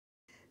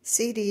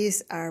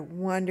CDs are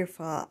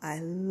wonderful. I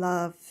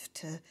love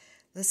to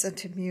listen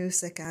to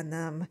music on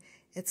them.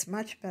 It's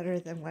much better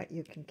than what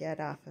you can get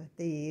off of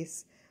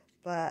these.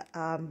 But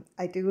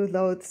I do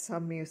load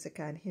some music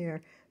on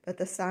here, but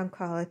the sound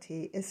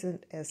quality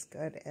isn't as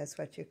good as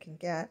what you can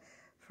get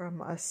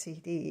from a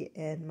CD,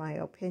 in my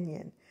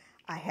opinion.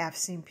 I have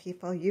seen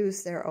people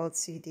use their old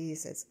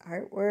CDs as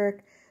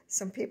artwork.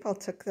 Some people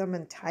took them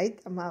and tied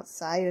them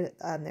outside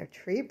on their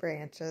tree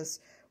branches,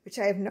 which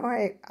I have no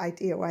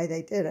idea why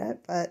they did it,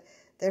 but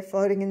they're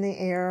floating in the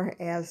air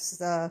as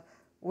the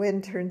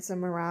wind turns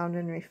them around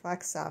and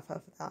reflects off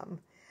of them.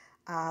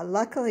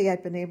 Luckily,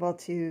 I've been able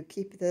to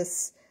keep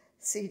this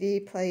CD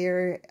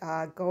player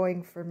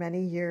going for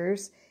many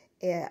years,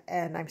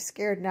 and I'm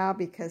scared now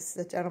because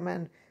the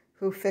gentleman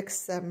who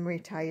fixed them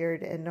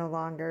retired and no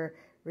longer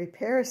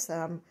repairs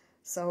them.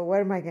 So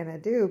what am I going to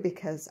do?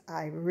 Because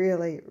I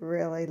really,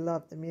 really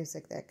love the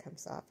music that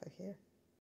comes off of here.